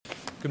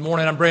Good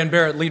morning. I'm Brandon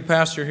Barrett, lead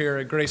pastor here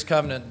at Grace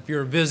Covenant. If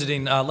you're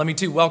visiting, let me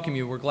too welcome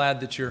you. We're glad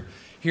that you're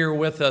here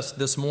with us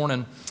this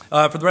morning.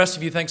 For the rest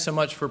of you, thanks so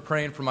much for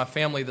praying for my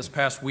family this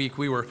past week.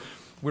 We were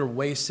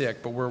way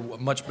sick, but we're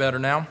much better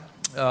now.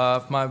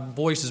 My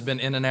voice has been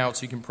in and out,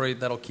 so you can pray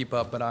that'll keep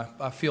up, but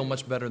I feel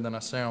much better than I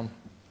sound.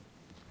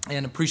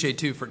 And appreciate,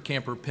 too, for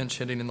Camper pinch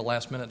hitting in the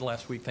last minute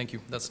last week. Thank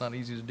you. That's not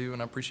easy to do,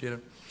 and I appreciate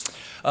it.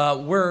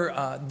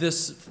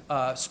 This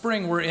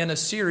spring, we're in a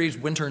series,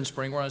 winter and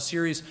spring, we're on a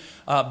series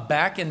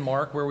back in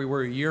Mark where we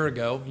were a year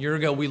ago. A year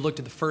ago, we looked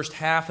at the first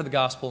half of the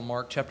Gospel of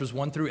Mark, chapters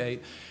 1 through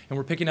 8, and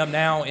we're picking up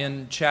now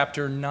in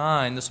chapter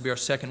 9. This will be our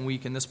second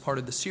week in this part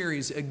of the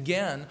series.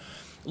 Again,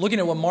 looking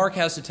at what Mark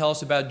has to tell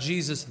us about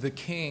Jesus, the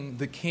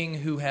King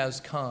who has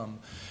come.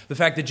 The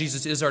fact that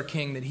Jesus is our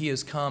King, that He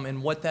has come,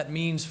 and what that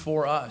means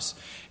for us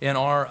in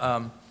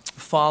our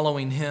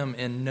following Him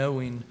and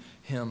knowing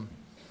Him.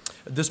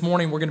 This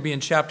morning, we're going to be in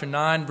chapter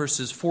 9,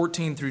 verses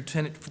 14 through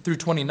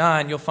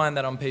 29. You'll find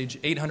that on page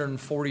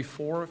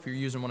 844 if you're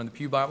using one of the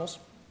Pew Bibles.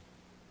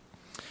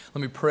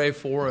 Let me pray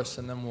for us,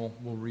 and then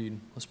we'll read.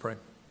 Let's pray.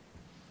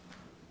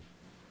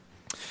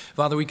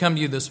 Father, we come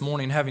to you this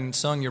morning having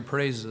sung your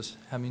praises,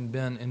 having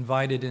been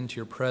invited into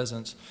your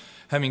presence,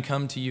 having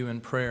come to you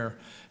in prayer,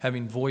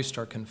 having voiced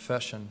our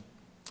confession,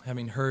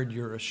 having heard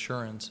your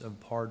assurance of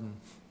pardon.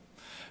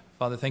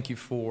 Father, thank you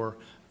for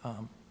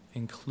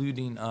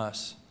including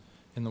us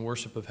in the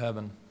worship of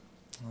heaven.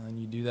 And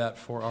you do that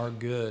for our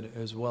good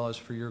as well as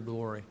for your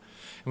glory.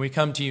 And we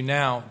come to you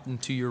now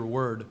and to your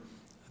word,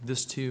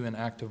 this too an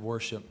act of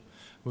worship.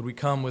 Would we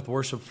come with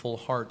worshipful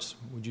hearts?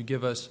 Would you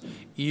give us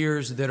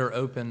ears that are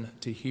open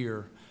to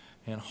hear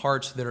and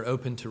hearts that are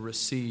open to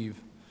receive,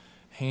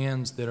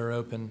 hands that are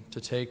open to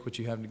take what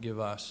you have to give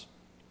us?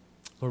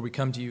 Lord, we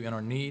come to you in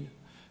our need,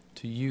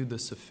 to you the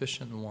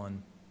sufficient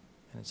one.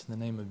 And it's in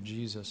the name of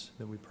Jesus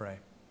that we pray.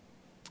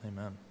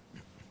 Amen.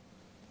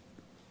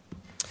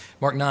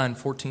 Mark 9,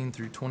 14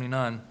 through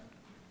 29.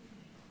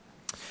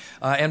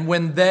 And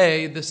when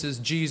this is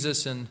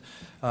Jesus and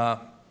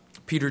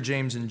Peter,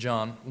 James, and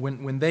John,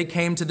 when they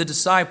came to the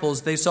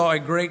disciples, they saw a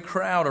great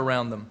crowd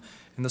around them,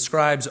 and the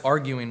scribes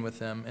arguing with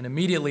them. And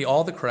immediately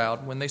all the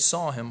crowd, when they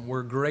saw him,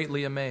 were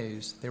greatly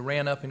amazed. They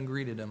ran up and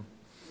greeted him.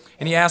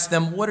 And he asked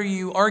them, "What are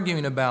you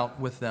arguing about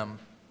with them?"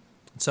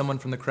 And someone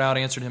from the crowd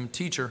answered him,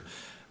 "Teacher,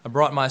 I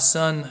brought my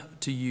son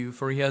to you,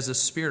 for he has a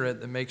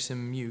spirit that makes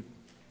him mute.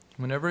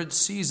 Whenever it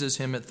seizes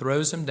him, it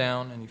throws him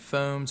down, and he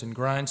foams and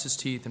grinds his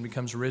teeth and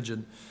becomes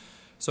rigid.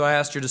 So I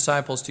asked your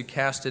disciples to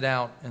cast it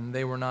out, and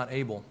they were not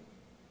able."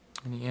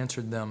 And he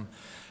answered them,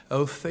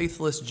 "O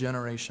faithless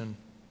generation,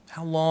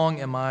 how long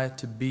am I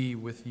to be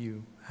with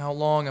you? How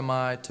long am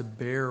I to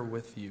bear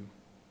with you?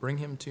 Bring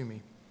him to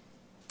me."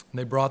 And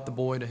they brought the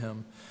boy to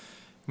him.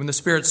 When the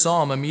spirit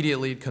saw him,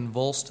 immediately it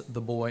convulsed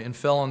the boy and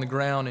fell on the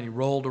ground, and he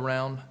rolled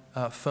around,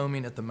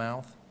 foaming at the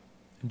mouth.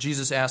 And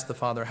Jesus asked the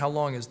father, "How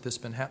long has this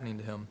been happening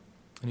to him?"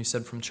 And he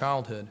said, "From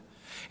childhood.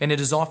 And it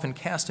has often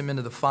cast him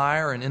into the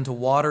fire and into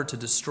water to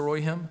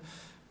destroy him.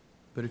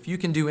 But if you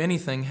can do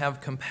anything, have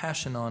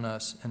compassion on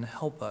us and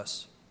help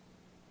us."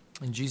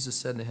 And Jesus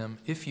said to him,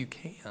 "If you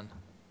can,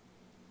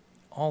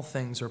 all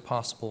things are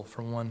possible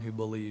for one who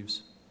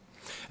believes."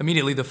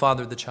 Immediately the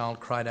father of the child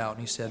cried out,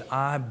 and he said,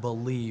 "I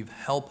believe,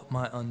 help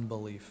my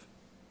unbelief."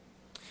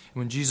 And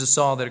when Jesus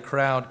saw that a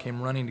crowd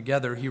came running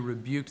together, he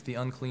rebuked the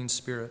unclean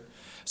spirit,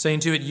 saying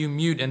to it, "You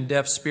mute and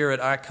deaf spirit,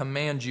 I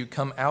command you,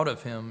 come out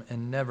of him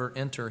and never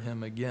enter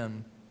him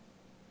again."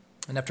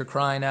 And after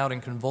crying out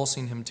and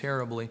convulsing him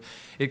terribly,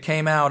 it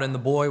came out, and the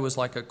boy was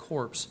like a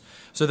corpse,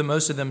 so that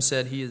most of them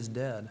said, "He is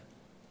dead."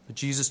 But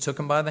Jesus took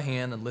him by the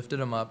hand and lifted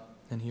him up,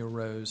 and he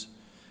arose.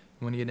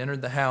 And when he had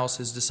entered the house,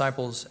 his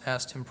disciples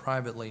asked him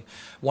privately,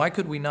 "Why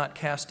could we not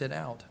cast it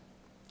out?"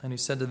 And he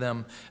said to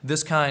them,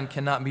 "This kind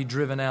cannot be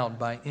driven out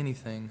by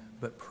anything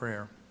but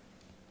prayer."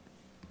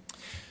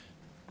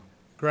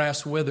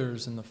 Grass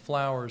withers and the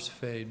flowers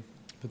fade,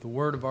 but the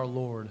word of our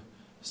Lord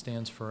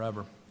stands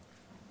forever.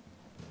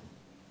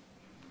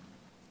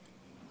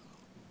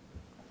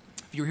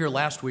 If you were here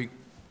last week,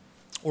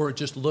 or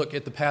just look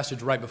at the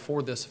passage right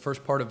before this, the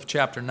first part of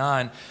chapter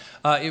 9,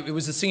 it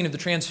was the scene of the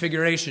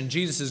transfiguration.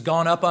 Jesus has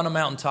gone up on a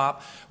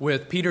mountaintop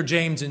with Peter,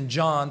 James, and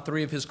John,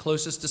 three of his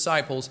closest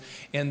disciples,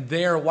 and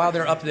while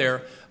they're up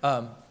there,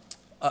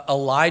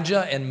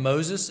 Elijah and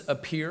Moses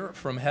appear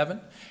from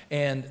heaven,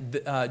 and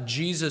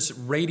Jesus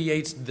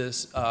radiates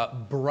this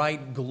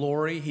bright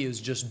glory. He is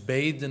just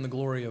bathed in the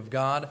glory of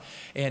God,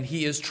 and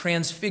he is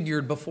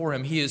transfigured before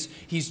him.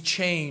 He's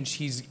changed.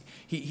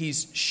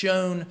 He's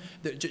shown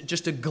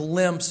just a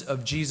glimpse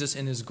of Jesus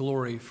in his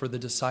glory for the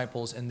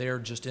disciples, and they're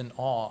just in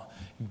awe,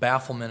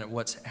 bafflement at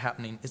what's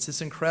happening. It's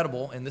this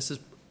incredible, and this is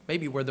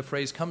maybe where the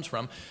phrase comes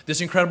from, this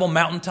incredible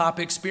mountaintop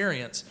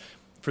experience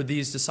for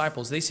these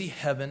disciples. They see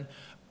heaven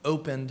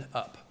opened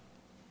up.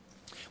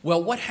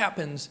 Well, what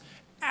happens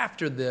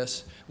after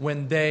this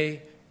when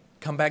they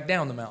come back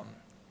down the mountain?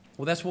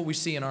 Well, that's what we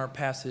see in our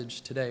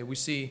passage today. We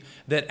see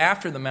that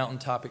after the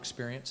mountaintop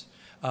experience,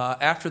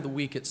 after the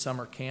week at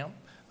summer camp,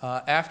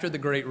 after the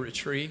great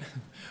retreat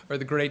or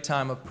the great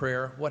time of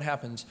prayer, what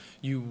happens?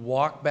 You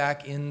walk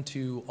back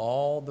into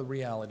all the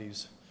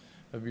realities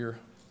of your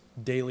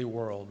daily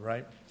world,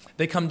 right?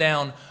 They come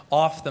down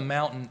off the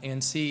mountain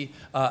and see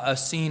a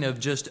scene of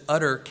just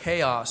utter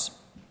chaos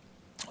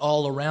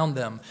all around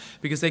them,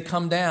 because they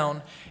come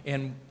down,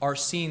 and our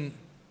scene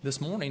this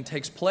morning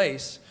takes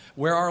place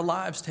where our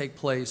lives take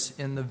place,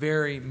 in the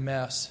very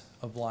mess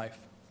of life.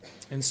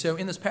 And so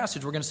in this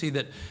passage, we're going to see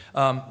that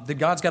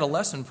God's got a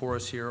lesson for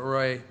us here,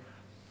 or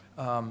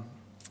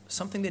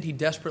something that he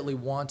desperately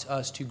wants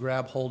us to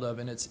grab hold of,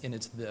 and it's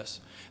this: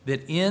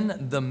 that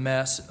in the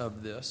mess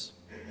of this,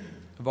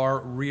 of our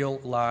real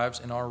lives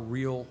and our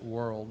real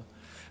world,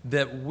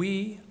 that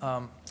we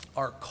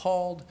are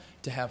called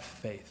to have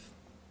faith.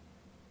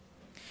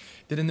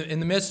 That in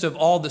the midst of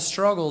all the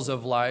struggles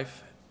of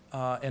life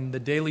and the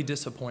daily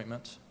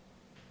disappointments,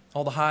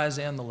 all the highs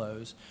and the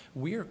lows,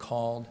 we are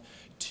called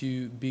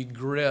to be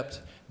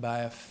gripped by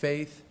a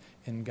faith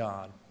in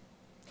God.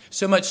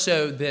 So much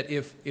so that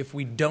if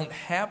we don't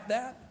have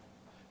that,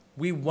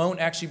 we won't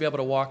actually be able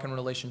to walk in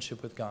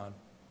relationship with God.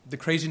 The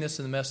craziness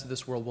and the mess of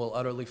this world will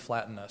utterly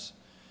flatten us.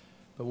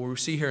 But what we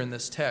see here in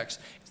this text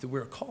is that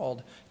we're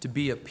called to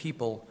be a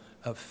people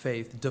of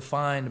faith,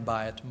 defined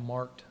by it,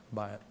 marked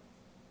by it.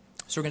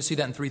 So we're going to see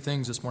that in three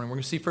things this morning. We're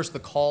going to see first the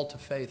call to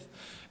faith,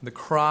 the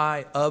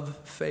cry of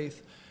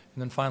faith,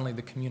 and then finally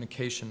the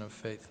communication of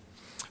faith.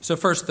 So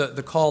first,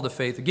 the call to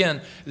faith.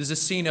 Again, as this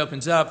scene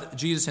opens up,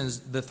 Jesus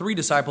and the three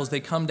disciples,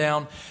 they come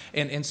down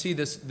and see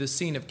this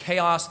scene of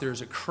chaos. There's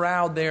a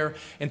crowd there,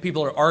 and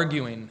people are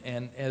arguing.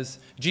 And as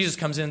Jesus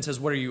comes in and says,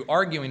 "What are you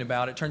arguing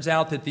about?" It turns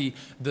out that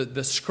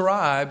the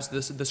scribes,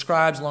 the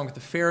scribes along with the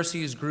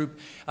Pharisees group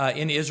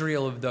in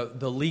Israel of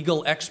the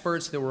legal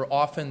experts that were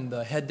often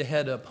the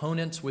head-to-head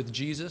opponents with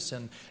Jesus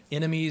and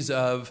enemies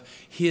of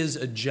his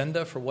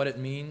agenda for what it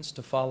means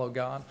to follow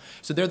God.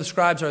 So there the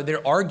scribes are,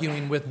 they're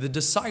arguing with the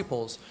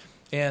disciples.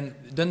 And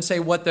it doesn't say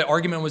what the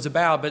argument was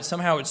about, but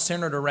somehow it's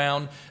centered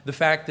around the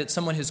fact that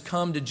someone has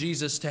come to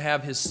Jesus to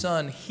have his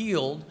son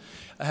healed,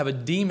 have a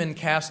demon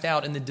cast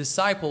out, and the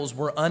disciples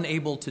were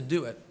unable to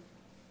do it.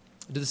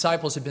 The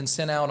disciples had been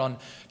sent out on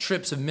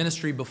trips of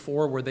ministry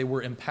before where they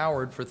were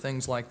empowered for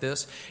things like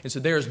this. And so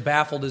they're as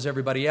baffled as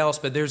everybody else,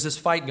 but there's this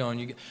fight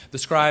going. The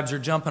scribes are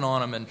jumping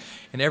on them,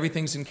 and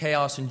everything's in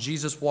chaos, and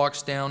Jesus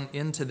walks down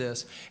into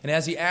this. And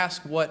as he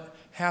asks what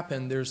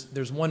happened,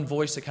 there's one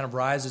voice that kind of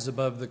rises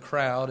above the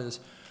crowd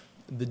as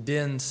the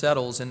din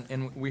settles,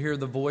 and we hear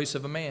the voice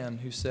of a man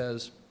who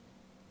says,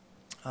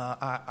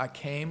 I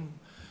came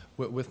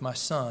with my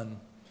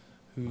son,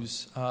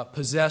 who's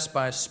possessed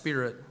by a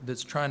spirit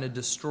that's trying to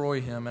destroy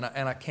him. And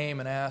I came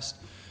and asked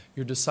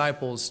your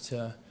disciples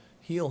to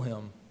heal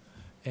him,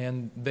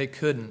 and they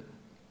couldn't.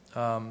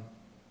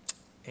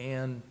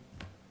 And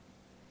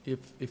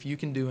if you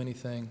can do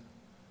anything,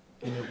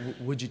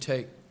 would you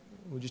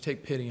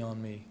take pity on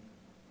me?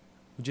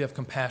 Would you have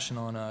compassion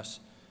on us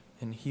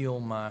and heal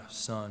my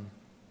son?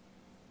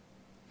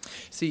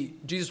 See,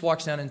 Jesus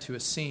walks down into a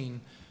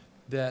scene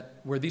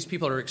where these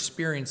people are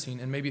experiencing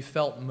and maybe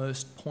felt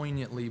most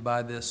poignantly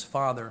by this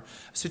father,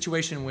 a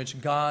situation in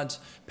which God's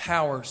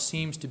power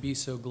seems to be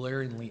so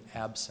glaringly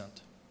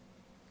absent.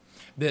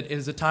 That it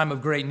is a time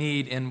of great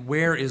need, and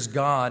where is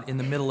God in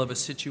the middle of a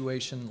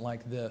situation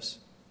like this?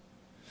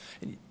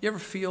 And you ever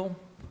feel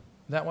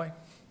that way?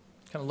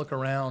 Kind of look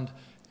around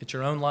at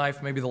your own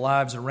life, maybe the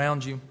lives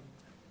around you,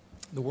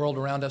 the world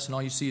around us, and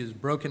all you see is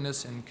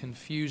brokenness and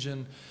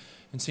confusion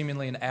and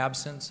seemingly an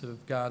absence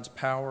of God's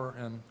power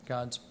and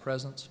God's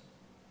presence.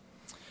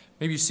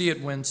 Maybe you see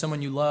it when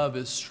someone you love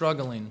is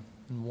struggling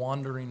and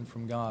wandering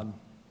from God.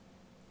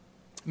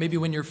 Maybe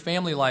when your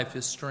family life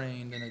is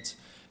strained and it's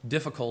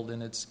difficult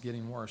and it's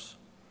getting worse.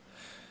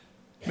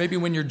 Maybe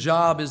when your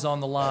job is on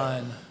the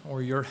line,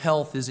 or your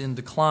health is in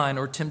decline,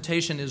 or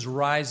temptation is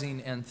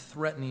rising and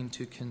threatening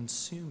to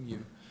consume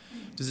you.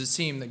 Does it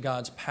seem that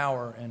God's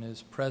power and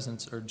his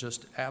presence are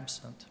just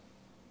absent?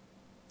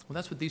 Well,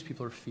 that's what these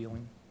people are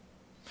feeling.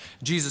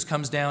 Jesus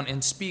comes down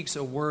and speaks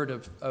a word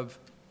of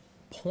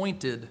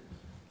pointed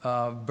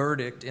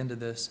verdict into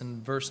this.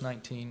 In verse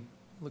 19,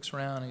 he looks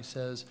around and he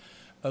says,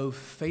 "O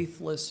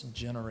faithless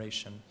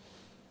generation."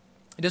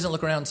 He doesn't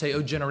look around and say,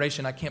 "Oh,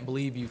 generation, I can't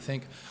believe you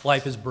think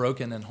life is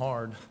broken and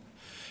hard."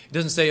 He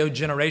doesn't say, "Oh,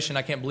 generation,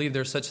 I can't believe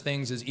there's such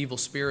things as evil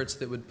spirits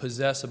that would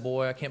possess a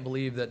boy. I can't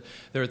believe that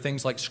there are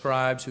things like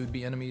scribes who would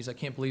be enemies. I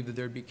can't believe that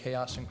there would be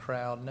chaos and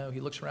crowd." No, he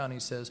looks around and he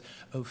says,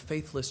 "Oh,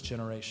 faithless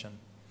generation.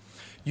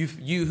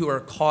 You who are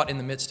caught in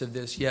the midst of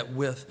this, yet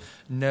with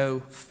no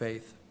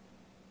faith."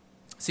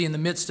 See, in the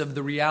midst of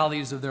the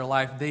realities of their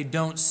life, they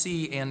don't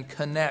see and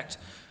connect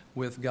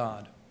with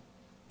God.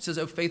 He says,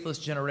 "Oh, faithless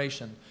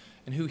generation."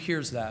 And who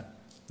hears that?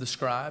 The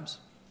scribes,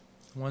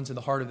 the ones at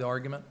the heart of the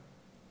argument.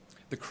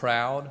 The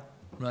crowd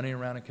running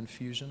around in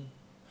confusion.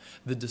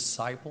 The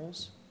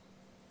disciples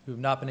who have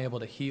not been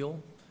able to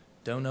heal,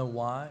 don't know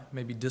why,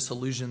 maybe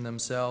disillusioned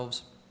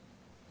themselves.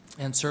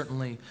 And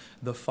certainly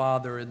the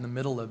Father in the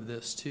middle of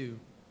this too.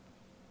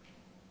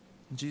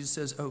 And Jesus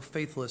says, "Oh,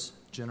 faithless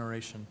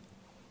generation."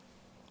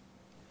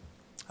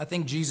 I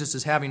think Jesus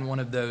is having one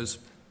of those,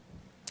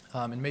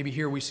 and maybe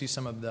here we see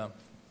some of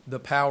the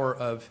power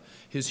of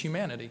his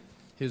humanity,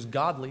 his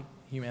godly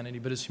humanity,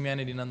 but his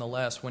humanity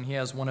nonetheless, when he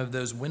has one of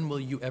those "when will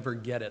you ever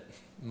get it"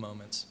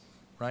 moments,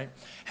 right?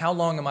 How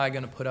long am I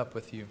going to put up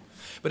with you?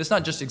 But it's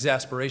not just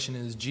exasperation.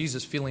 It is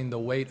Jesus feeling the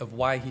weight of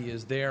why he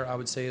is there, I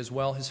would say as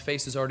well. His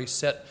face is already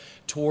set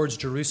towards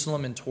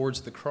Jerusalem and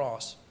towards the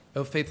cross.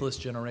 O faithless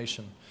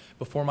generation,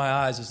 before my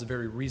eyes is the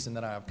very reason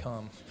that I have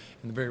come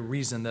and the very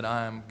reason that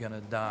I am going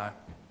to die.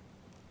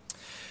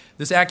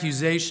 This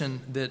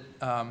accusation that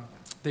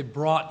they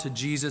brought to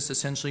Jesus,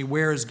 essentially,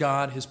 where is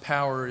God? His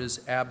power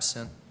is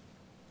absent.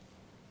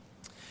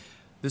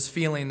 This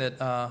feeling that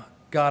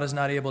God is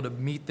not able to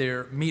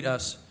meet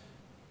us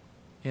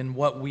in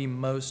what we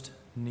most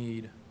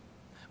need.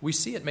 We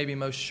see it maybe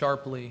most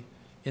sharply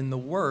in the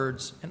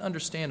words, and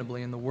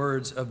understandably in the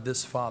words of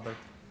this father.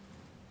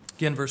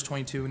 Again, verse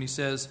 22, when he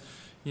says,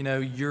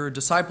 your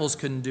disciples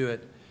couldn't do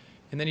it.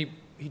 And then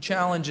he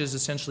challenges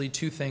essentially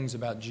two things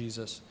about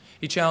Jesus.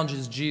 He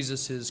challenges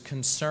Jesus'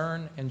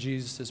 concern and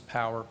Jesus'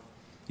 power.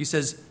 He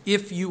says,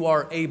 if you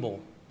are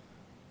able,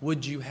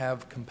 would you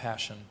have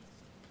compassion?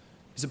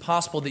 Is it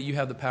possible that you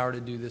have the power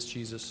to do this,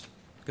 Jesus?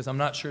 Because I'm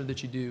not sure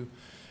that you do.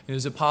 And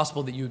is it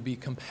possible that you would be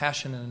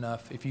compassionate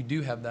enough, if you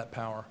do have that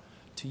power,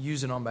 to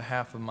use it on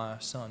behalf of my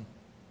son?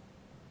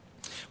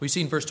 We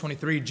see in verse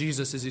 23,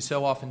 Jesus, as he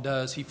so often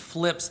does, he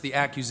flips the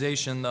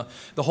accusation,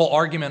 the whole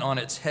argument on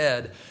its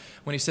head.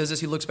 When he says this,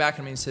 he looks back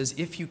at me and says,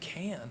 if you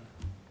can.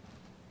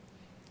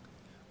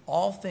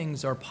 All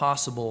things are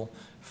possible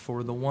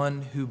for the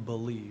one who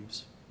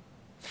believes.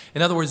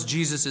 In other words,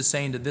 Jesus is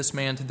saying to this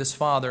man, to this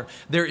father,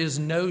 there is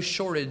no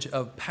shortage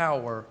of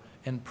power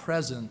and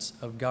presence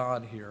of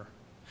God here.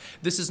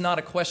 This is not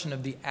a question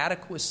of the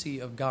adequacy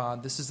of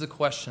God. This is a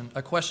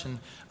question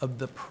of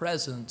the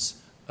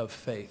presence of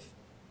faith.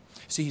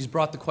 See, he's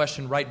brought the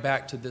question right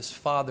back to this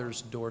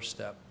father's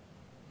doorstep.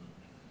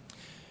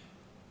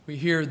 We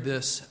hear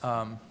this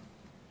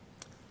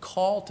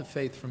call to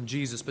faith from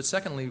Jesus, but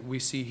secondly, we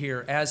see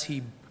here, as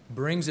he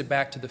brings it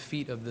back to the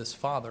feet of this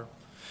father,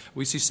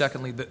 we see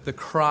secondly the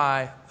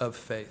cry of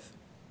faith.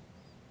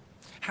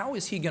 How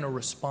is he going to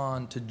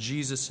respond to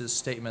Jesus'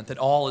 statement that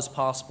all is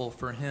possible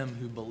for him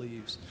who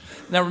believes?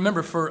 Now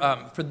remember,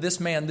 for this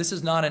man, this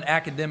is not an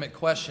academic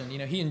question.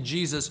 He and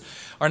Jesus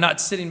are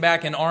not sitting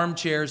back in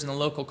armchairs in the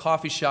local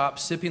coffee shop,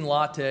 sipping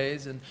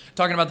lattes and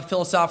talking about the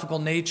philosophical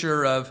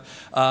nature of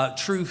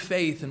true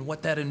faith and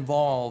what that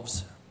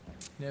involves.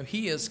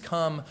 He has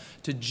come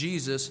to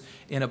Jesus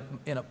in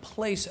a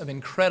place of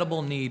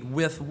incredible need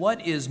with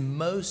what is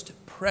most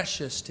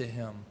precious to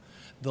him,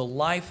 the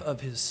life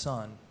of his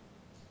son.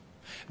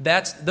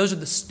 Those are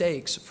the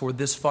stakes for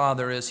this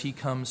father as he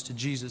comes to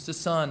Jesus. The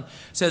son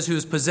says, who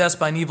is possessed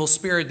by an evil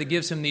spirit that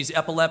gives him these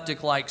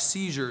epileptic-like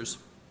seizures.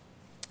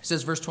 He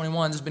says, verse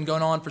 21, this has been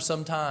going on for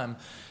some time,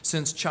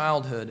 since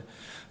childhood.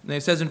 And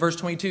it says in verse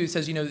 22, it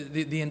says,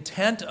 the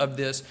intent of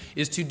this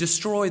is to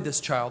destroy this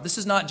child. This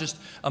is not just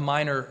a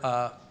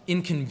minor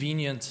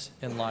inconvenience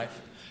in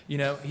life.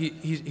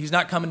 He's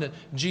not coming to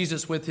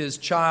Jesus with his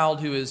child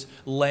who is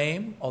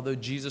lame, although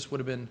Jesus would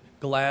have been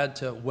glad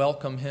to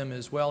welcome him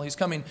as well. He's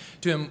coming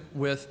to him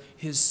with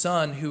his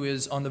son who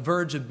is on the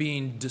verge of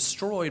being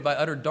destroyed by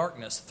utter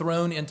darkness,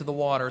 thrown into the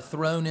water,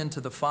 thrown into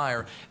the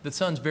fire. The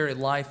son's very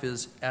life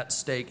is at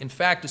stake. In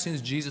fact, as soon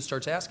as Jesus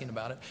starts asking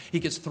about it, he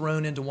gets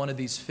thrown into one of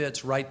these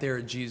fits right there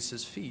at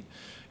Jesus' feet.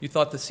 You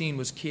thought the scene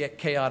was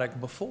chaotic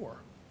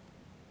before.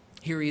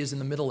 Here he is in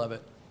the middle of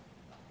it,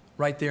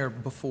 right there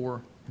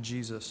before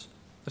Jesus.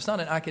 It's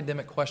not an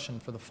academic question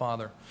for the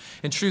Father.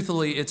 And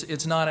truthfully,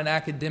 it's not an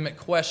academic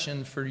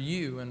question for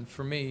you and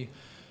for me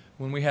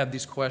when we have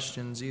these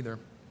questions either.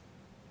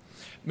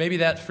 Maybe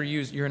that for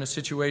you, you're in a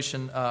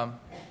situation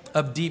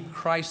of deep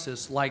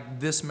crisis like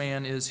this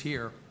man is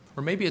here.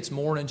 Or maybe it's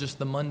more than just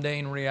the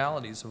mundane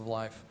realities of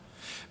life.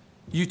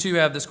 You too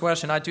have this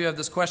question. I too have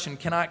this question.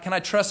 Can I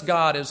trust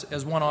God,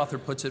 as one author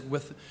puts it,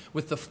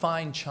 with the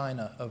fine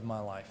china of my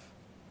life?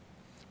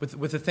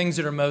 With the things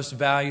that are most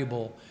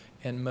valuable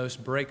and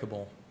most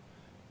breakable.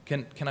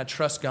 Can I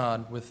trust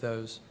God with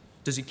those?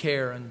 Does he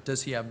care and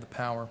does he have the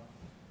power?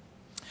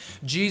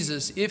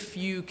 Jesus, if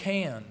you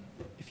can,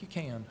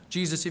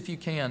 Jesus, if you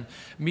can,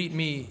 meet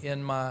me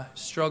in my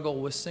struggle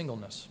with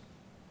singleness.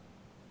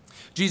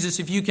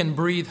 Jesus, if you can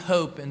breathe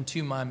hope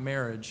into my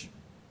marriage.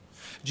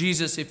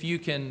 Jesus, if you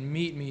can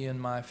meet me in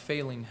my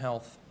failing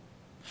health.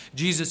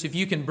 Jesus, if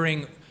you can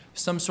bring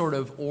some sort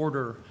of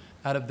order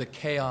out of the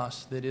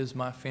chaos that is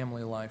my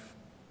family life.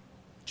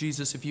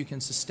 Jesus, if you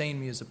can sustain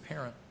me as a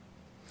parent.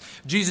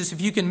 Jesus, if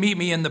you can meet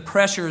me in the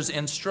pressures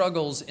and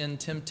struggles and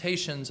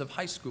temptations of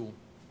high school.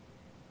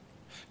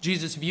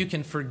 Jesus, if you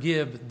can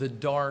forgive the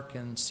dark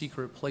and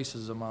secret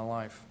places of my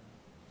life.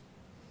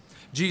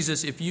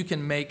 Jesus, if you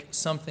can make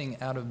something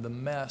out of the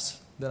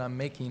mess that I'm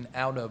making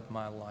out of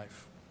my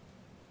life.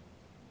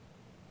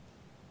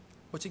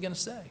 What's he going to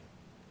say?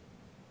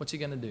 What's he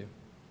going to do?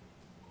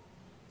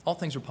 All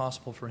things are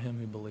possible for him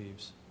who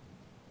believes.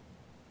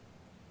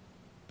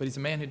 But he's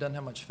a man who doesn't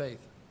have much faith.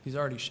 He's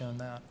already shown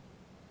that.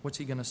 What's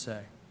he going to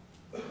say?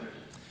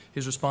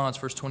 His response,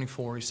 verse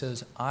 24, he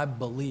says, I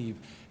believe.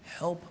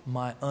 Help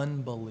my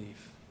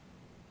unbelief.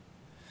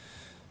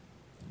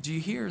 Do you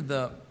hear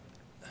the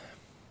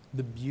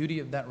beauty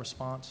of that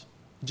response?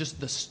 Just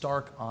the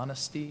stark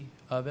honesty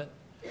of it?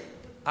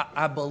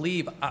 I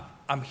believe.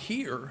 I'm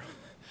here,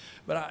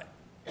 but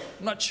I'm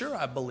not sure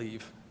I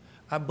believe.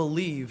 I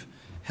believe.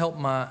 Help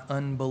my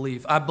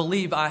unbelief. I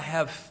believe I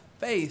have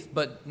faith,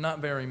 but not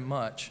very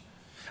much.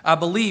 I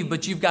believe,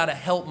 but you've got to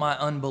help my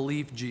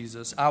unbelief,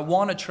 Jesus. I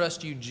want to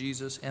trust you,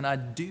 Jesus, and I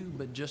do,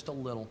 but just a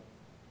little.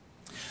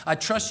 I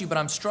trust you, but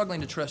I'm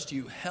struggling to trust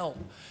you. Help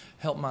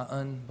my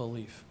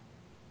unbelief.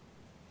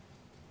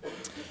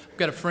 I've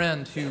got a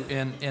friend who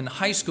in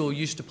high school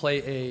used to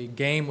play a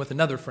game with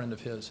another friend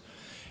of his.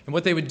 And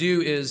what they would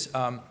do is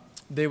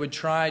they would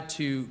try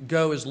to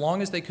go as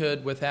long as they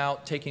could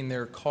without taking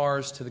their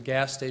cars to the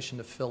gas station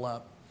to fill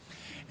up.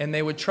 And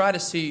they would try to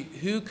see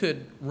who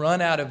could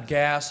run out of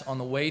gas on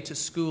the way to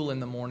school in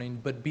the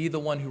morning, but be the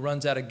one who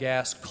runs out of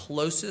gas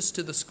closest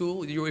to the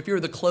school. If you're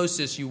the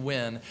closest, you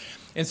win.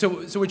 And so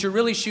what you're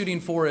really shooting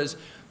for is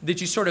that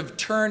you sort of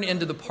turn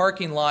into the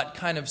parking lot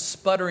kind of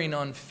sputtering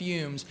on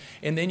fumes,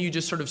 and then you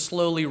just sort of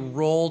slowly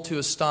roll to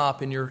a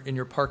stop in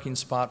your parking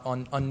spot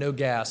on no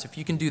gas. If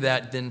you can do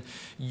that, then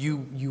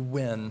you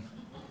win.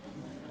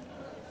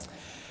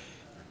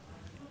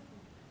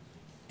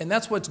 And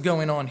that's what's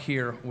going on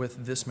here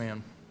with this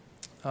man.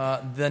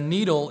 The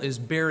needle is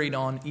buried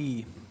on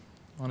E,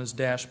 on his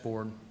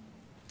dashboard.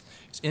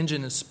 His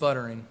engine is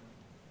sputtering.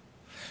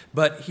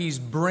 But he's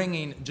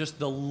bringing just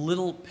the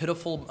little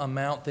pitiful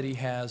amount that he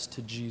has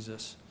to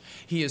Jesus.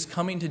 He is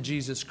coming to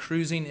Jesus,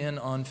 cruising in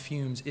on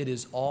fumes. It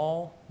is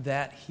all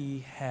that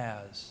he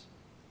has.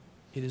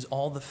 It is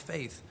all the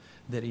faith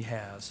that he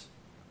has.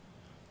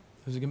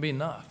 Is it going to be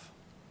enough?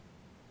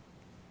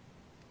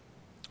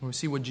 And we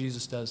see what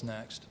Jesus does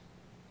next.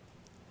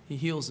 He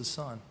heals his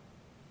son.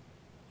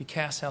 He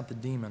casts out the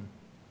demon.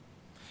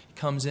 He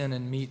comes in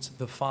and meets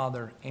the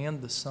Father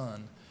and the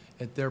Son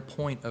at their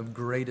point of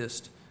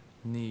greatest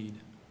need.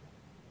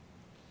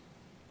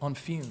 On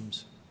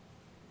fumes.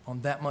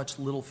 On that much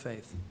little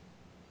faith.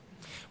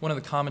 One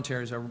of the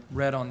commentaries I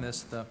read on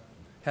this, the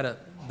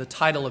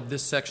title of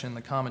this section in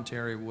the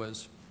commentary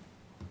was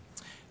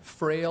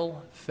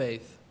Frail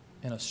Faith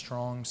in a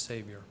Strong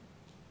Savior.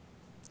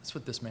 That's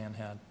what this man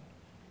had.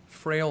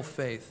 Frail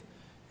faith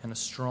and a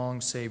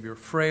strong Savior.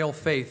 Frail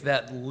faith,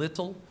 that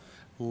little,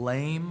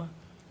 lame,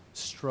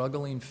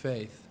 struggling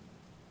faith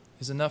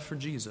is enough for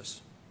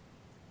Jesus.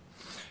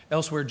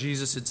 Elsewhere,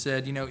 Jesus had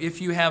said,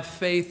 if you have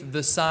faith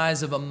the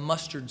size of a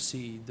mustard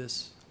seed,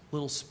 this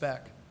little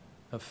speck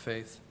of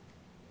faith.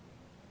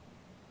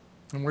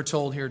 And we're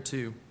told here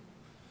too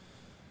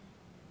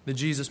that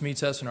Jesus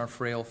meets us in our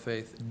frail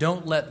faith.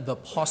 Don't let the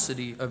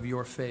paucity of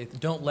your faith,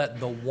 don't let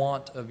the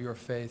want of your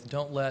faith,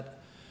 don't let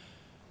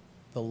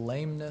the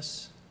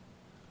lameness,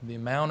 the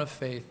amount of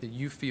faith that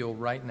you feel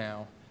right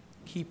now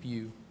keep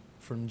you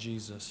from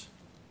Jesus.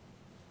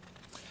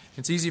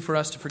 It's easy for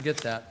us to forget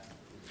that.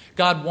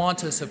 God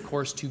wants us, of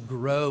course, to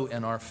grow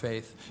in our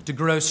faith, to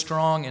grow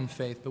strong in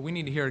faith. But we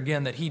need to hear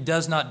again that he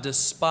does not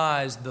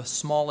despise the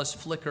smallest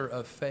flicker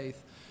of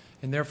faith,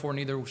 and therefore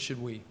neither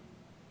should we.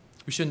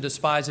 We shouldn't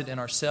despise it in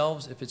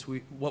ourselves if it's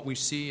what we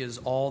see is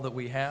all that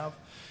we have,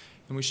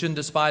 and we shouldn't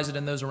despise it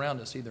in those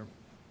around us either.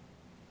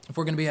 If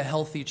we're going to be a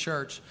healthy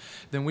church,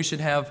 then we should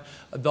have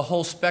the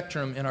whole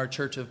spectrum in our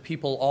church of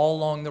people all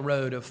along the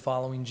road of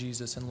following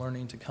Jesus and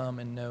learning to come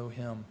and know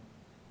him.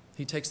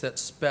 He takes that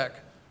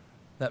speck,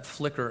 that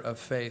flicker of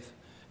faith,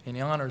 and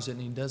he honors it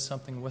and he does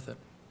something with it.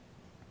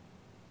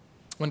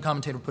 One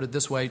commentator put it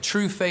this way: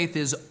 true faith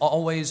is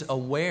always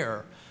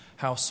aware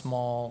how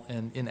small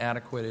and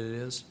inadequate it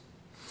is.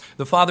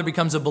 The Father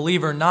becomes a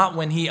believer not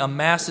when he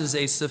amasses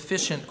a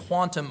sufficient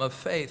quantum of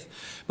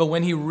faith, but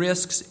when he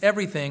risks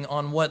everything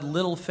on what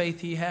little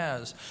faith he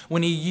has,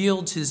 when he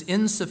yields his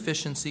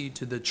insufficiency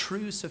to the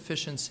true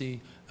sufficiency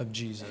of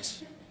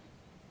Jesus.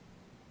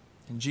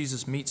 And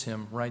Jesus meets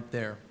him right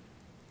there.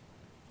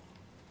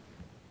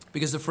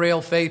 Because the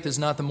frail faith is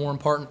not the more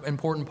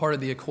important part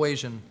of the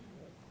equation.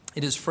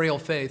 It is frail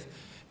faith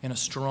in a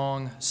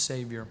strong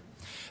Savior.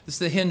 This is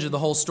the hinge of the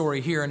whole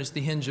story here, and it's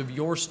the hinge of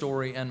your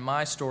story and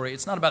my story.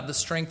 It's not about the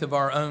strength of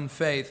our own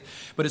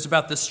faith, but it's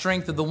about the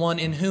strength of the one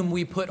in whom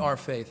we put our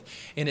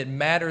faith. And it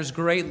matters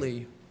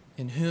greatly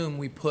in whom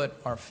we put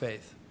our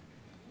faith.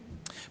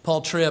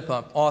 Paul Tripp,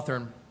 author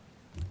and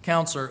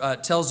counselor,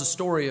 tells a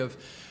story of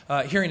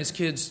hearing his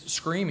kids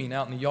screaming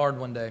out in the yard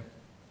one day.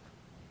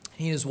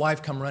 He and his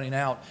wife come running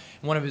out,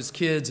 and one of his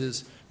kids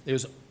is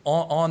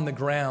on the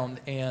ground,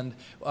 and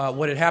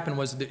what had happened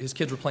was that his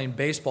kids were playing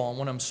baseball, and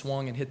one of them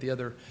swung and hit the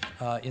other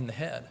in the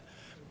head.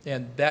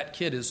 And that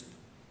kid is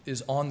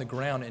on the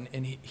ground,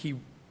 and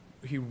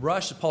he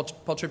rushed. Paul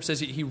Tripp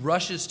says he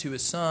rushes to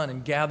his son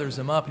and gathers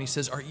him up, and he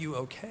says, "Are you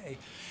okay?"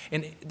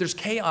 And there's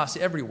chaos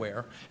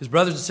everywhere. His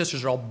brothers and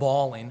sisters are all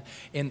bawling,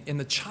 and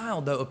the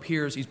child, though,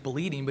 appears, he's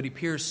bleeding, but he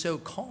appears so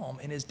calm.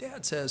 And his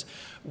dad says,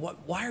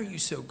 "Why are you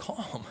so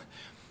calm?"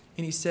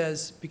 And he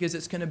says, because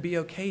it's going to be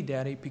okay,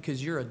 Daddy,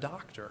 because you're a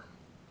doctor.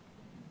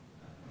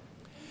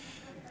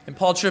 And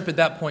Paul Tripp at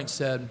that point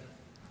said,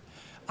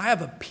 I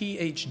have a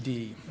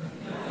PhD.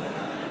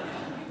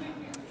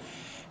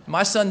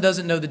 My son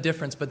doesn't know the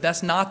difference, but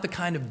that's not the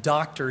kind of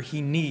doctor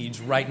he needs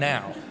right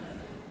now.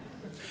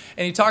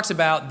 And he talks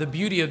about the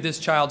beauty of this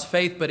child's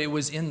faith, but it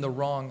was in the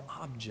wrong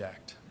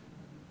object.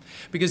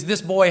 Because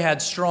this boy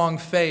had strong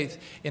faith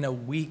in a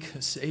weak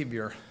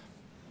Savior.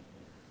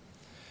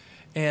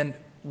 And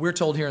we're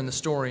told here in the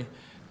story,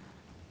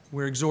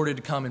 we're exhorted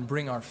to come and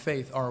bring our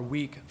faith, our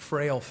weak,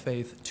 frail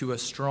faith, to a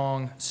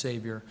strong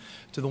Savior,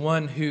 to the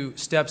one who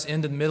steps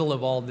into the middle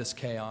of all this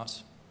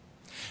chaos,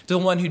 to the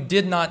one who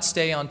did not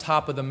stay on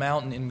top of the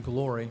mountain in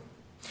glory,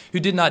 who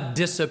did not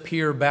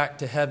disappear back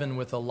to heaven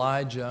with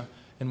Elijah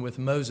and with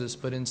Moses,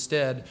 but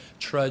instead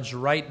trudged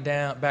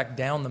back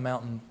down the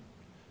mountain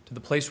to the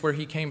place where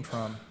he came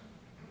from,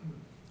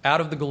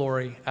 out of the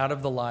glory, out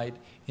of the light,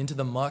 into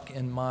the muck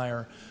and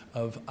mire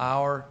of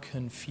our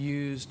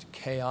confused,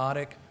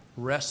 chaotic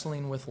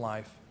wrestling with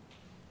life.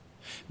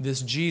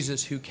 This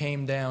Jesus who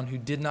came down, who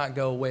did not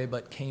go away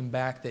but came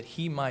back that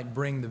he might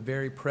bring the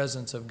very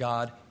presence of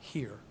God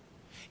here,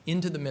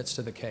 into the midst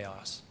of the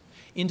chaos,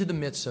 into the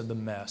midst of the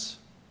mess,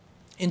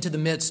 into the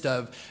midst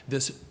of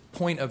this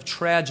point of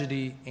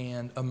tragedy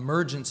and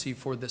emergency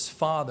for this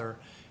father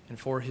and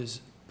for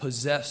his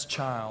possessed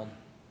child,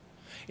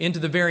 into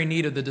the very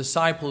need of the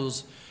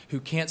disciples who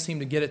can't seem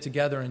to get it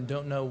together and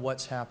don't know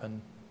what's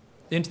happened,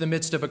 into the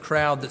midst of a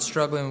crowd that's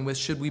struggling with,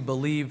 should we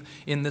believe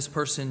in this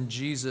person,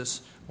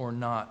 Jesus, or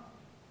not?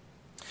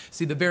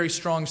 See, the very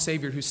strong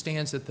Savior who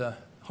stands at the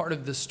heart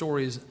of this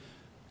story is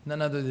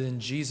none other than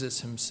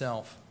Jesus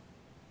himself.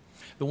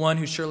 The one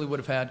who surely would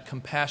have had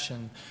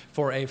compassion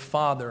for a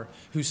father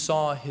who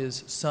saw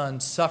his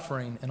son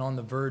suffering and on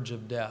the verge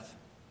of death.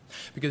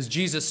 Because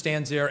Jesus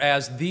stands there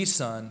as the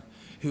son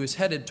who is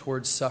headed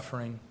towards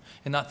suffering,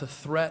 and not the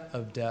threat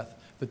of death,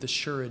 but the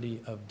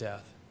surety of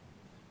death.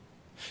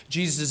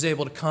 Jesus is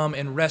able to come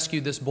and rescue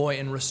this boy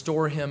and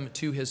restore him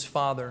to his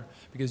father,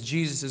 because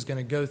Jesus is going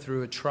to go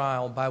through a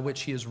trial by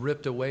which he is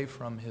ripped away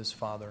from his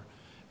father,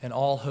 and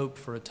all hope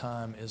for a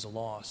time is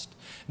lost.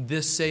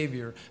 This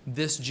Savior,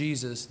 this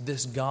Jesus,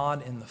 this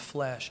God in the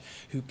flesh,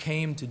 who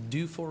came to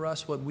do for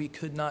us what we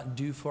could not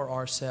do for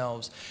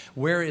ourselves.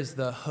 Where is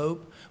the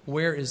hope?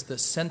 Where is the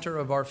center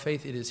of our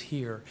faith? It is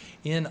here,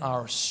 in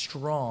our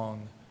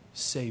strong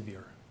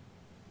Savior.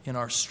 In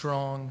our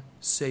strong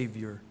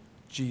Savior,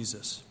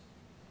 Jesus.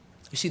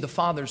 You see, the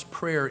Father's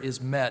prayer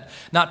is met,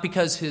 not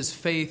because his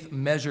faith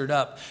measured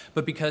up,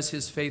 but because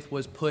his faith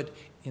was put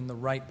in the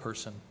right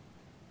person.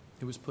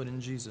 It was put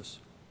in Jesus.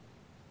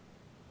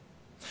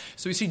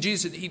 So we see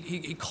Jesus,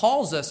 he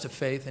calls us to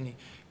faith, and he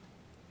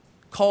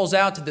calls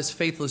out to this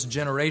faithless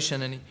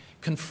generation, and he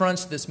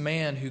confronts this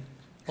man who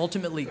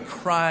ultimately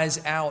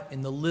cries out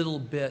in the little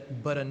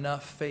bit but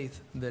enough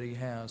faith that he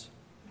has.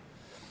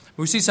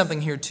 We see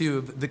something here, too,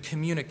 of the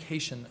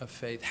communication of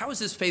faith. How is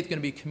this faith going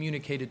to be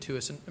communicated to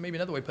us? And maybe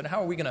another way to put it,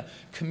 how are we going to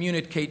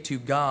communicate to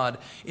God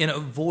in a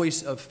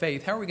voice of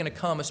faith? How are we going to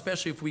come,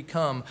 especially if we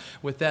come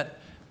with that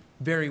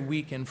very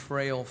weak and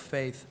frail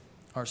faith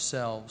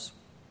ourselves?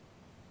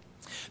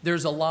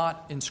 There's a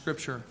lot in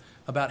Scripture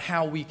about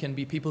how we can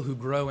be people who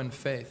grow in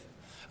faith.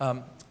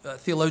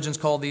 Theologians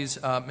call these,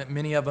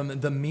 many of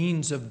them, the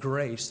means of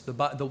grace,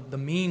 the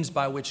means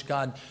by which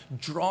God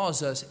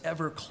draws us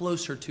ever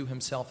closer to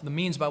himself, the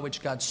means by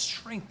which God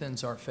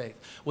strengthens our faith.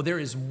 Well, there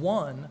is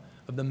one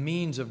of the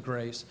means of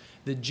grace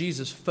that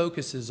Jesus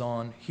focuses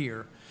on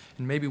here,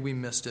 and maybe we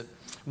missed it.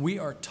 We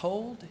are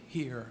told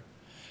here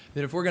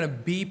that if we're going to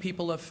be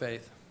people of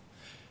faith,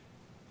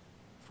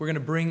 if we're going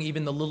to bring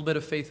even the little bit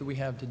of faith that we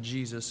have to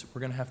Jesus,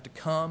 we're going to have to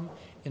come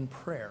in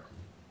prayer.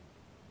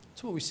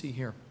 That's what we see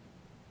here.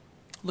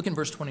 Look in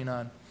verse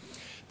 29.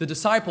 The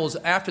disciples,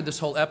 after this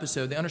whole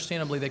episode,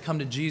 they come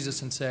to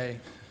Jesus and say,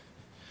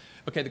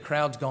 okay, the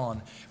crowd's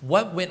gone.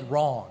 What went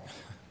wrong?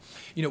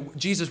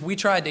 Jesus, we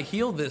tried to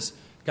heal this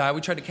guy.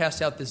 We tried to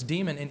cast out this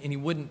demon, and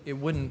it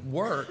wouldn't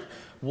work.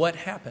 What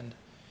happened?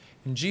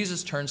 And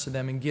Jesus turns to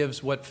them and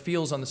gives what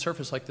feels on the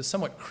surface like the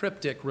somewhat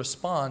cryptic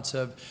response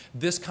of,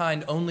 this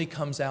kind only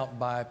comes out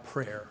by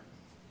prayer.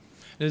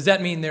 Now, does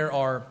that mean there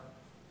are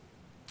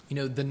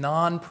the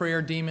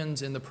non-prayer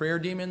demons and the prayer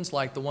demons,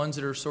 like the ones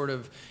that are sort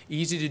of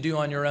easy to do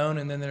on your own,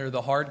 and then there are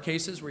the hard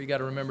cases where you got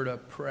to remember to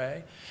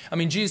pray? I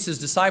mean, Jesus'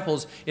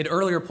 disciples at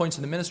earlier points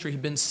in the ministry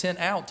had been sent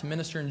out to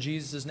minister in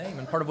Jesus' name,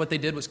 and part of what they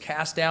did was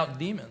cast out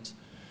demons.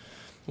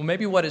 Well,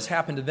 maybe what has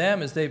happened to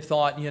them is they've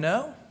thought,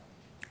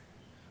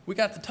 we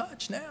got the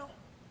touch now,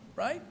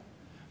 right?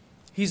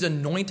 He's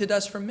anointed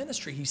us for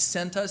ministry. He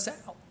sent us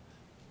out.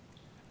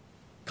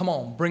 Come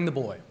on, bring the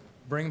boy.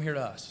 Bring him here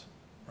to us,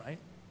 right?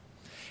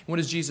 What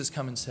does Jesus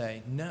come and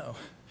say? No,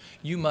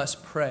 you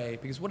must pray,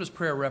 because what does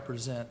prayer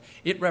represent?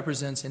 It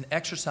represents an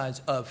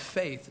exercise of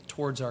faith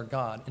towards our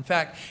God. In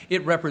fact,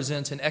 it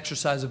represents an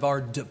exercise of our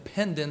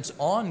dependence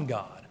on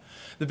God.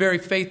 The very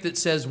faith that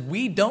says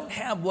we don't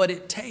have what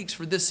it takes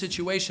for this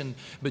situation,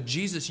 but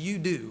Jesus, you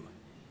do.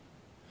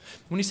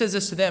 When he says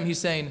this to them, he's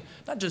saying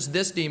not just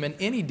this demon,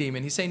 any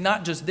demon. He's saying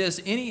not just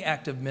this, any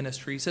act of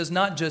ministry. He says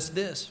not just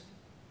this.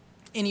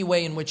 Any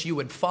way in which you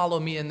would follow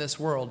me in this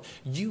world,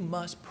 you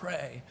must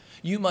pray.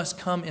 You must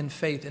come in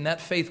faith, and that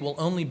faith will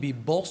only be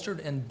bolstered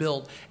and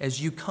built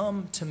as you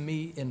come to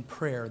me in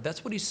prayer.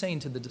 That's what he's saying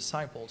to the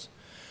disciples.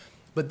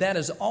 But that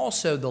is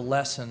also the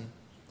lesson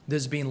that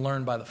is being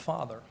learned by the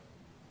Father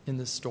in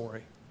this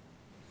story.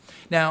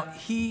 Now,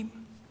 he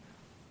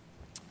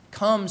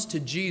comes to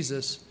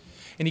Jesus,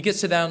 and he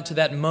gets down to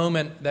that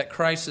moment, that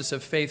crisis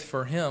of faith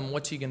for him.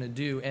 What's he going to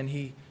do? And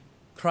he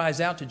cries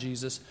out to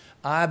Jesus,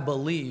 I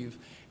believe.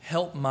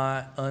 Help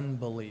my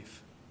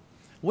unbelief.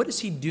 What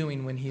is he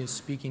doing when he is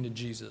speaking to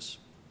Jesus?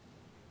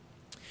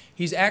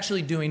 He's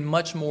actually doing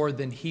much more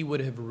than he would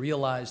have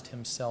realized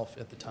himself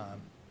at the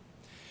time.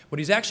 What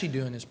he's actually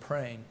doing is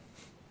praying.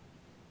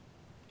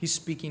 He's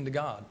speaking to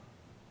God.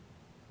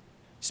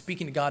 He's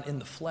speaking to God in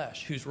the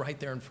flesh, who's right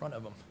there in front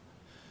of him.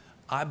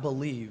 I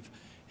believe.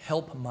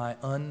 Help my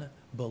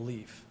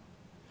unbelief.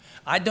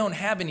 I don't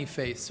have any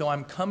faith, so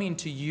I'm coming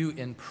to you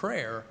in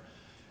prayer.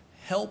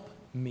 Help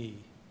me.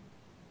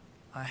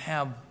 I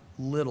have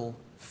little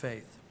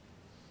faith.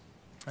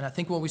 And I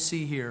think what we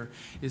see here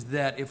is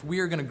that if we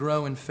are going to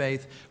grow in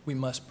faith, we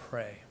must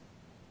pray.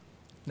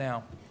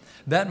 Now,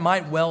 that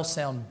might well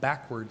sound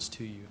backwards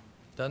to you,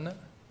 doesn't it?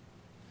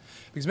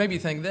 Because maybe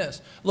you think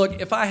this, look,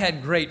 if I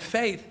had great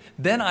faith,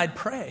 then I'd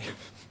pray.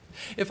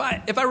 If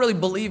I really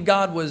believed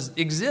God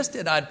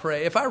existed, I'd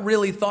pray. If I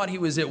really thought he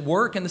was at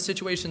work in the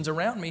situations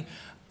around me,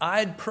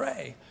 I'd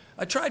pray.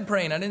 I tried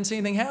praying, I didn't see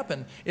anything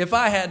happen. If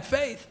I had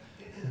faith,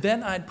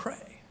 then I'd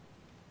pray.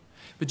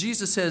 But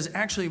Jesus says,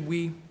 actually,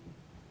 we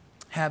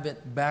have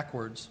it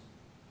backwards.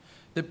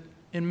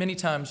 And many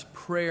times,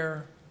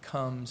 prayer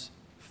comes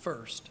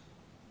first,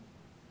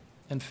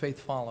 and faith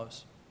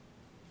follows.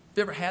 Have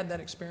you ever had that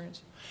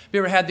experience? Have you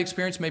ever had the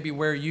experience maybe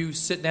where you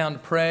sit down to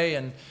pray,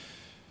 and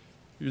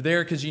you're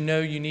there because you know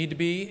you need to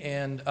be,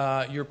 and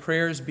your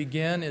prayers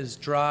begin as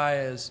dry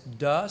as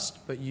dust,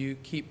 but you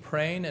keep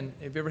praying, and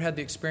have you ever had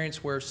the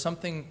experience where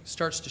something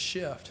starts to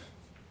shift?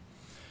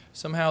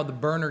 Somehow the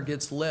burner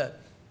gets lit,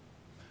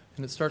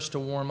 and it starts to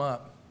warm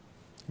up,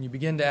 and you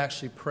begin to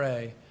actually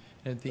pray,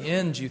 and at the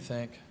end you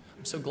think,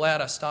 I'm so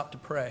glad I stopped to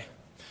pray,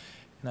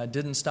 and I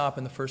didn't stop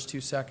in the first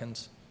 2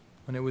 seconds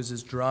when it was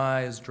as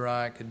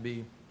dry could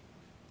be.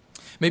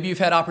 Maybe you've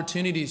had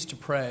opportunities to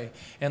pray,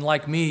 and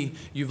like me,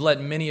 you've let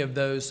many of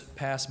those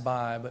pass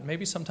by, but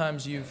maybe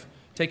sometimes you've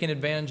taken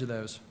advantage of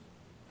those.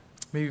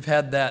 Maybe you've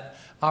had that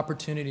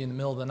opportunity in the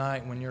middle of the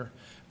night when you're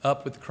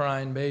up with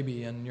crying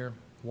baby, and you're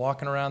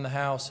walking around the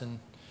house and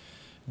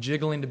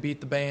jiggling to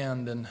beat the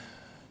band and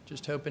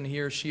just hoping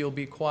he or she will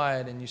be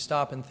quiet, and you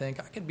stop and think,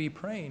 I could be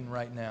praying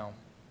right now.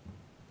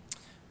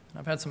 And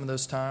I've had some of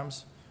those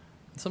times,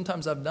 and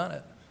sometimes I've done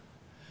it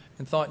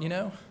and thought,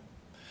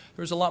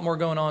 there's a lot more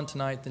going on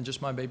tonight than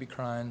just my baby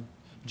crying.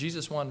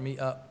 Jesus wanted me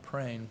up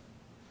praying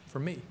for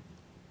me.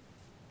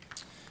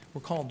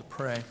 We're called to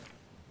pray.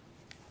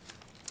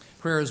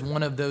 Prayer is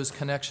one of those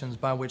connections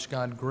by which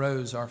God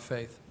grows our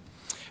faith.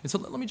 And so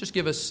let me just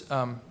give us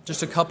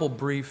just a couple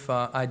brief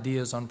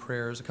ideas on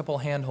prayers, a couple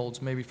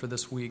handholds maybe for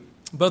this week,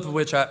 both of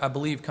which I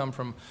believe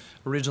come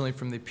originally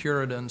from the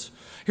Puritans.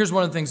 Here's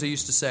one of the things they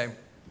used to say.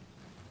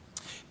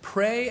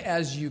 Pray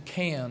as you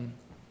can,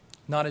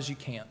 not as you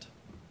can't.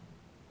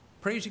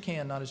 Pray as you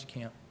can, not as you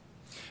can't.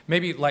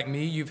 Maybe like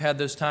me, you've had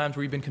those times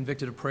where you've been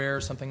convicted of prayer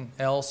or something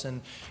else,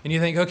 and you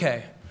think,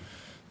 okay,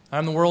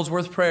 I'm the world's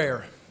worst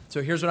prayer.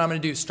 So here's what I'm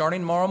going to do.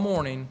 Starting tomorrow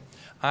morning,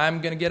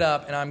 I'm going to get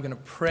up and I'm going to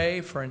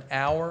pray for an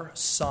hour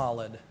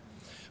solid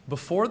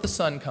before the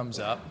sun comes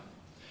up,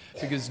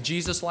 because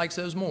Jesus likes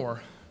those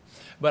more.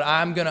 But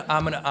I'm going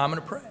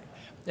to pray.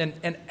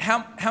 And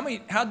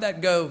how'd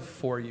that go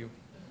for you?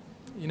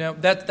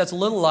 That's a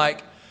little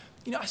like,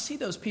 I see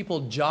those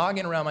people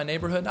jogging around my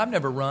neighborhood. I've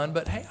never run,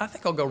 but hey, I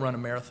think I'll go run a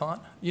marathon.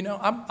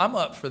 I'm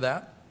up for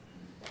that.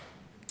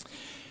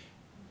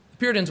 The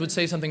Puritans would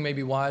say something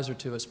maybe wiser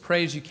to us.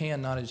 Pray as you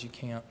can, not as you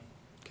can't.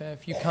 Okay,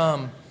 if you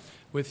come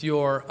with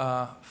your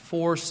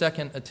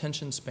 4-second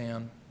attention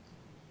span,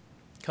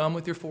 come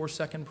with your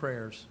 4-second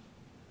prayers.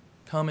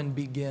 Come and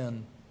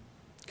begin.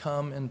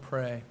 Come and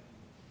pray.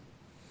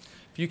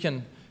 If you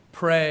can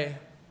pray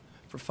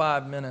for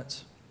 5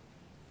 minutes,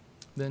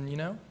 then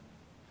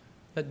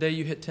that day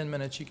you hit 10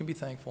 minutes, you can be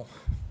thankful.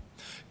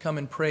 Come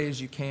and pray as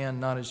you can,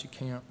 not as you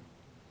can't.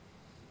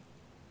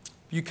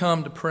 If you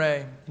come to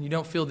pray and you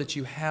don't feel that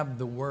you have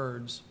the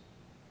words,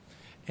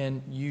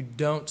 and you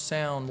don't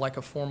sound like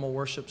a formal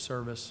worship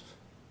service,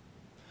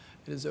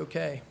 it is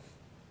okay.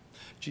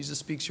 Jesus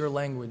speaks your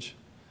language.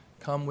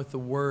 Come with the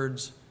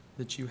words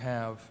that you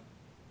have.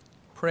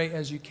 Pray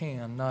as you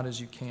can, not as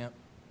you can't.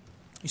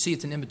 You see,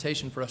 it's an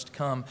invitation for us to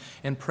come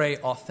and pray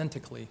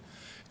authentically.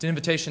 It's an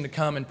invitation to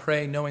come and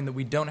pray knowing that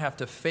we don't have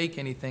to fake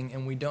anything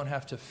and we don't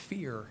have to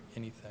fear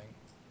anything,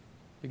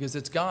 because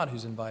it's God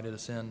who's invited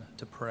us in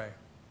to pray.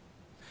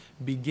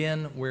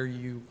 Begin where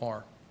you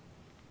are.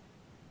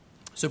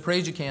 So pray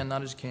as you can,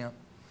 not as you can't.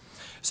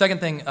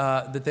 Second thing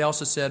that they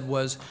also said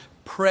was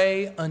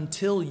Pray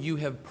until you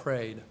have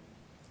prayed.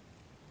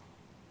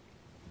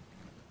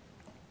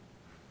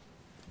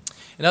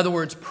 In other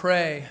words,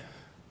 pray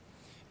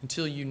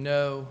until you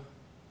know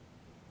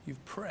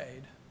you've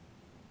prayed.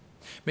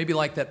 Maybe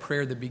like that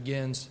prayer that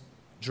begins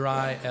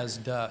dry as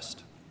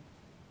dust.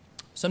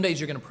 Some days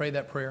you're going to pray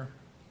that prayer.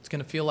 It's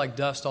going to feel like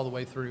dust all the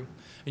way through.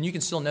 And you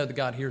can still know that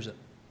God hears it.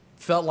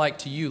 Felt like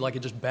to you like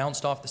it just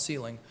bounced off the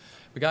ceiling.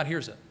 But God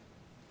hears it.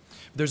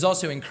 But there's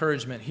also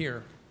encouragement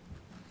here.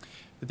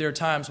 That there are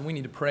times when we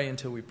need to pray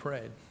until we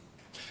prayed.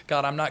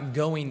 God, I'm not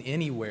going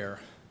anywhere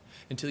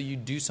until you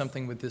do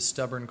something with this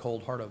stubborn,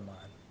 cold heart of mine.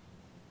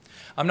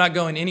 I'm not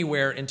going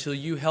anywhere until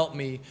you help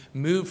me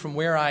move from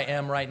where I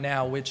am right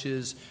now, which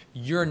is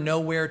you're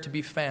nowhere to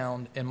be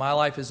found and my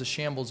life is a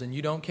shambles and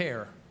you don't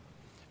care.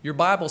 Your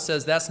Bible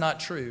says that's not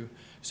true.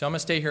 So I'm going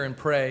to stay here and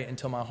pray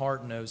until my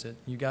heart knows it.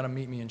 You got to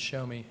meet me and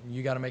show me. And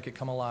you got to make it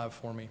come alive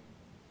for me.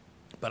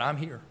 But I'm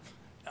here.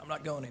 I'm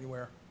not going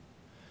anywhere.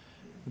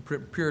 The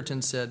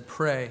Puritans said,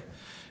 pray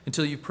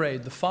until you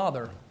prayed. The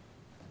Father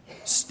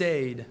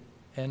stayed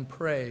and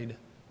prayed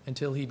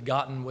until he'd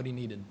gotten what he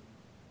needed.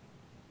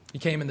 He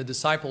came and the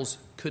disciples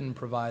couldn't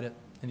provide it,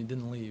 and he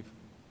didn't leave.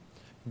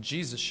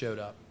 Jesus showed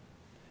up,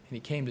 and he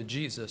came to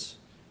Jesus,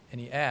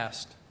 and he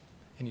asked,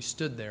 and he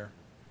stood there,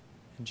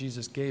 and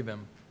Jesus gave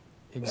him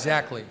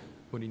exactly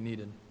what he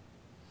needed.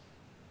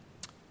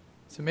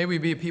 So may we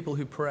be a people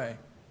who pray. And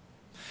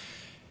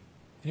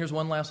here's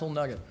one last little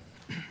nugget.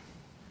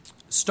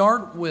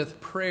 Start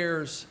with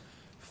prayers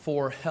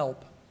for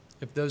help,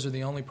 if those are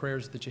the only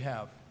prayers that you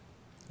have.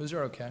 Those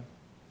are okay.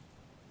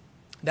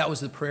 That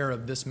was the prayer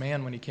of this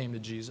man when he came to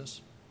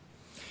Jesus.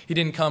 He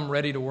didn't come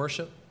ready to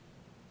worship.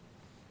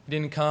 He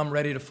didn't come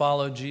ready to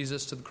follow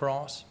Jesus to the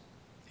cross.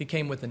 He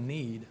came with a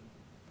need,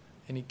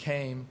 and he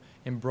came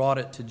and brought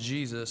it to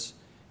Jesus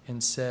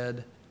and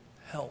said,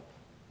 help.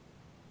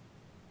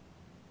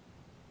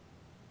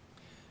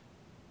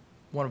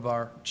 One of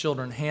our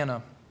children,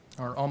 Hannah,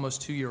 our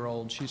almost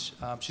 2-year-old, she's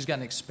got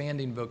an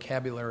expanding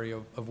vocabulary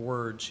of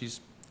words. She's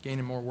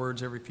gaining more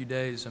words every few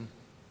days, and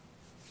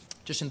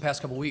just in the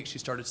past couple of weeks, she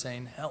started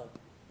saying, help.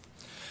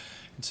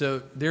 And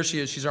so there she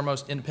is. She's our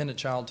most independent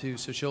child, too.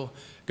 So she'll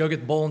go get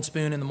the bowl and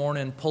spoon in the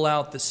morning, pull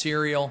out the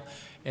cereal,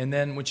 and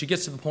then when she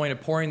gets to the point of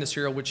pouring the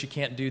cereal, which she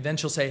can't do, then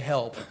she'll say,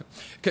 help.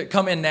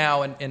 Come in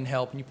now and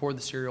help. And you pour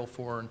the cereal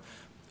for her, and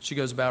she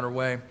goes about her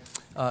way.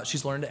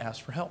 She's learned to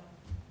ask for help.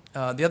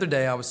 The other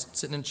day, I was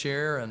sitting in a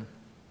chair, and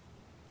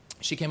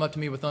she came up to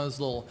me with one of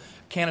those little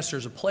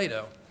canisters of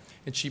Play-Doh,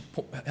 and she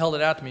held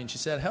it out to me, and she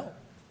said, help.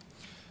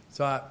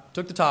 So I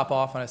took the top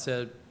off, and I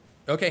said,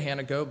 okay,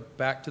 Hannah, go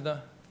back to the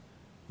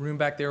room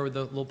back there with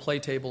the little play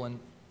table and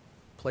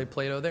play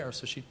Play-Doh there.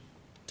 So she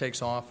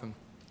takes off, and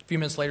a few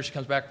minutes later, she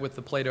comes back with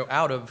the Play-Doh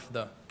out of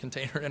the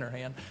container in her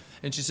hand,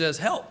 and she says,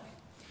 help.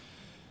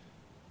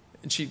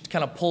 And she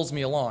kind of pulls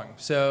me along.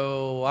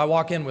 So I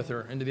walk in with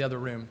her into the other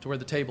room to where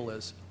the table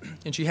is.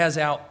 And she has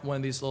out one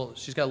of these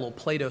she's got a little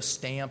Play-Doh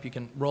stamp. You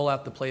can roll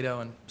out the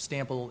Play-Doh and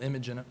stamp a little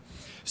image in it.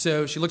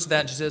 So she looks at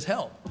that and she says,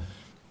 help.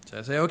 So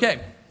I say,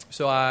 okay.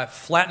 So I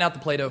flatten out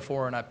the Play-Doh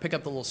for her, and I pick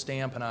up the little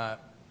stamp, and I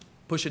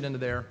push it into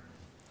there.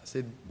 I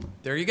said,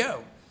 there you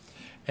go.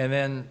 And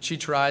then she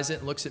tries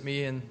it, looks at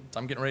me, and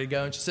I'm getting ready to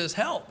go, and she says,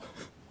 help.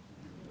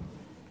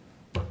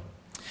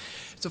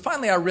 So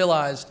finally I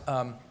realized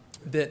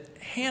that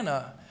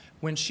Hannah,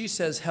 when she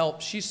says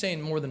help, she's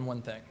saying more than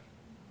one thing.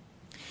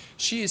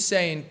 She is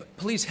saying,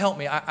 please help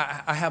me.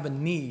 I have a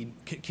need.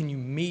 Can you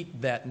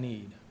meet that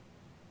need?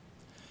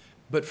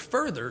 But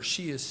further,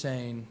 she is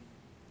saying,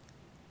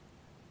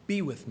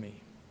 be with me.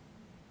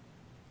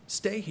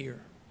 Stay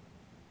here.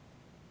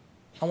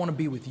 I want to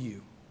be with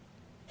you.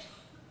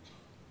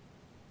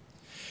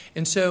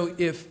 And so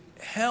if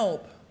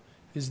help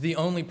is the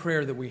only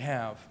prayer that we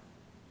have,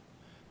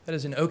 that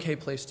is an okay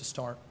place to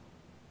start.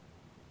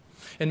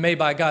 And may,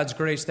 by God's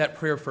grace, that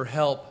prayer for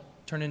help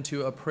turn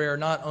into a prayer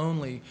not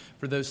only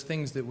for those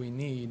things that we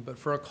need, but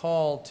for a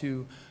call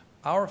to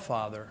our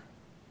Father,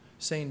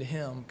 saying to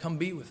him, come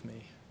be with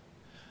me.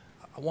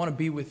 I want to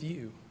be with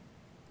you.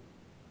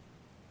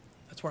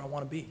 That's where I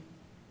want to be.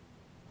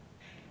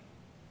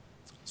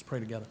 Let's pray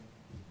together.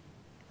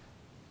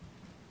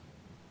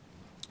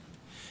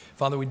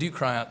 Father, we do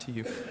cry out to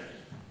you.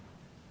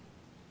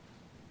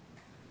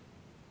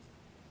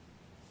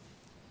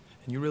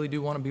 And you really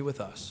do want to be with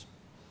us.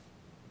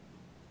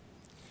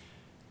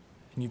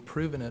 And you've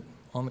proven it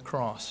on the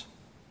cross.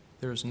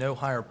 There is no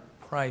higher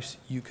price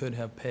you could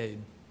have paid.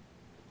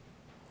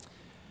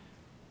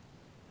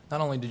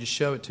 Not only did you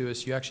show it to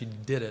us, you actually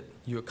did it.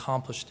 You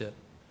accomplished it.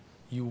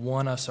 You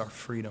won us our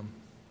freedom.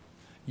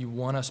 You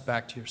won us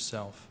back to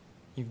yourself.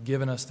 You've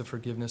given us the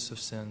forgiveness of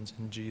sins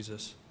in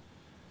Jesus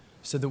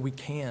so that we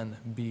can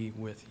be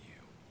with you.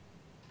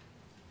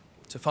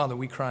 So, Father,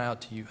 we cry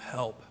out to you,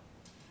 help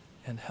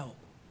and help.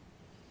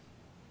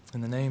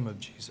 In the name of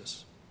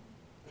Jesus,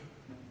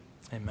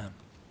 amen.